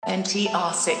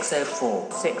NTR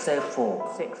 604,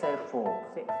 604, 604,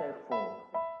 604.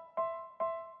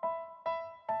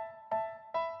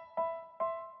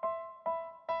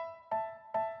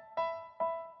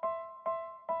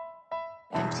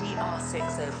 NTR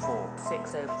 604,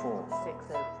 604,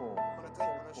 604. When I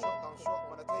take when I shot down shot,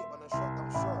 when I take when I shot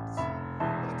down shots.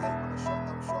 When I take when I shot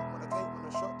down shot, when I take when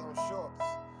I shot down shots.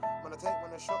 When I take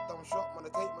when I shot down shot, when I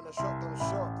take when I shot down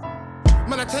shots.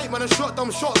 Man, I take when I shot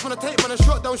down shots, when I take when I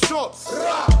shot down shots.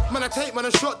 Man, I take when I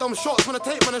shot down shots, when I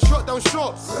take when I shot down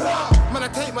shots. Man, I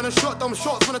take when I shot down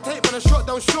shots, when I take when I shot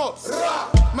down shots.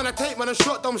 Man, I take when I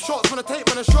shot down shots, when I take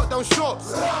when I shot down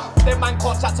shots. Them man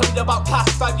can't chat to me about cash.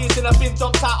 5 years in a bin,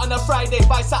 jumped out on a Friday.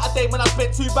 By Saturday when I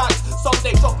spent 2 bags.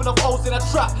 Sunday dropping off O's in a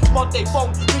trap. Monday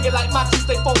phone ringing like mad.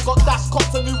 Tuesday phone got dashed.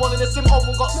 Cops a new one in the sim home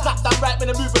and got snapped. I'm right when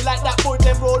I'm moving like that. Boy,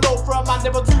 them roll low for a man.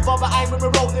 Never too far behind when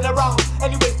we're rolling around.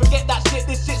 Anyways, forget that shit.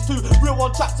 This shit's too real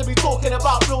on track to be talking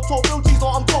about. Real talk, real G's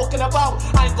what I'm talking about.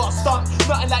 I ain't got a stunt,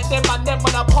 nothing like them man. Them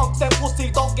man are punks, them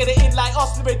pussy don't get it in like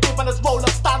us. Living dim and as roll up,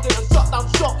 standing and shut down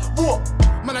shop. What?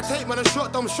 Man, I take when I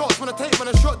shot down shots, when I take when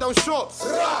I shot down shots.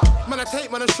 Man, I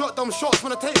take when I shot down shots,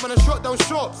 when I take when I shot down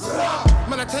shots.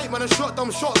 Man, I take when I shot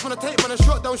down shots, when I take when I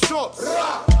shot down shots.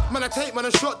 Man, I take when I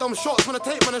shot down shots, when I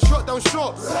take when I shot down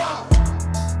shots.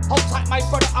 Hold tight, my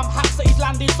brother, I'm happy that he's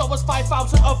landed. So was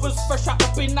 5,000 others fresh out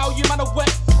the bin. Now you man are wet.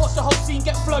 Watch the whole scene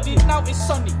get flooded. Now it's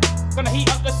sunny. Gonna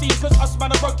heat up the scene cause us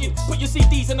man are rugged. Put your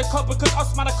CDs in the cupboard cause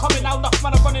us man are coming out. Enough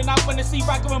man are running out when they see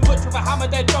Ragga and Butch with a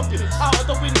hammer they're jumping out of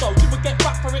the window. You would get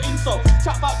back for it info.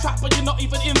 Trap about trap but you're not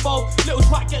even involved. Little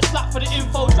twat get slapped for the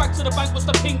info. Drag to the bank what's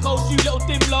the pin code. You little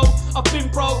dim low. I've been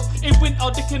broke. In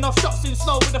winter dicking off shots in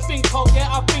snow with a fin cold.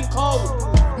 Yeah I've been cold.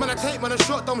 Man, I take when I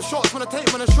shot down shots, when I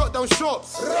take when I shot down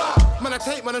shots. Man, I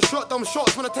take when I shot down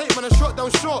shots, when I take when I shot down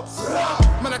shots.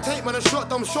 Man, I take when I shot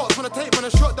down shots, when I take when I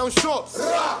shot down shots.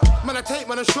 Man, I take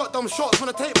when I shot down shots, when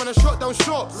I take when I shot down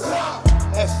shots.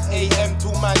 SAM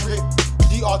 2-man grip.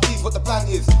 DRT's what the plan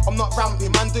is. I'm not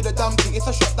ramping, man do the damn thing. It's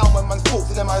a shot down when man's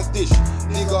forks in a man's dish.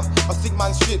 Nigga, I sink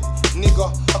man's shit.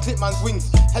 Nigga, I clip man's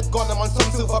wings. Head gone, I'm on some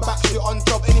silver back shit on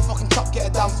job. Any fucking chop get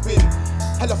a damn spin.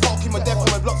 Hella fuck in my depot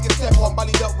when blocks get step on.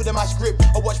 Ballied up with a mash grip.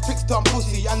 I watch pics turn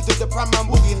pussy and do the pram man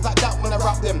boogie. It's like that when I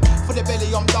rap them. For the belly,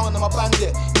 I'm down, I'm a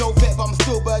bandit. No vet, but I'm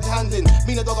still bird handling.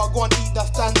 Me and the dog, I go and eat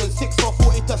that standard. 6 or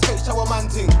 40 to straight shower man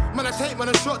ting. Man, I take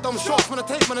when I shot down shots. When I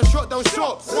take when I shot down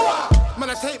shots. Man,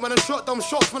 I take when I shot down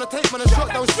shots. When I take when I shot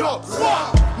down shots.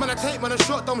 Man, I take when I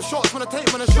shot down shots. When I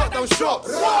take when I shot down shots.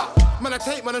 Man, I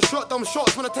take when I shot down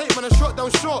shots. When I take when I shot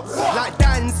down shots. Like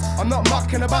Dan's, I'm not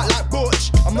mucking about like Butch.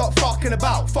 I'm not fucking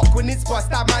about. Fuck when it's boy,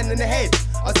 stab man in the head.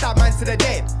 I stab man to the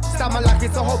dead. Stab man like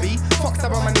it's a hobby. Fuck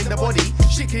stab a man in the body.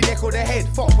 Strictly neck or the head.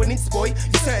 Fuck when it's boy.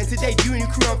 You certain today. You and your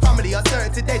crew and family are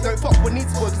certain today. Don't fuck when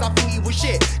it's boy, cause I think he was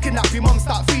shit. Kidnap your mum,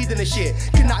 start feeding the shit.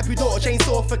 Kidnap your daughter,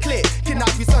 chainsaw for clip.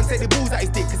 Kidnap your son, take the balls out his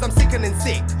dick, cause I'm sickening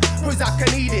sick. Prozac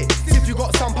can eat it. If you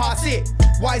got some, pass it.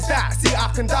 Why is that? See,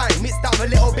 I can dine. Mixed up a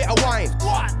little bit of wine.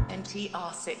 What?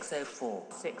 NTR 604,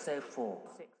 604,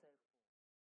 604.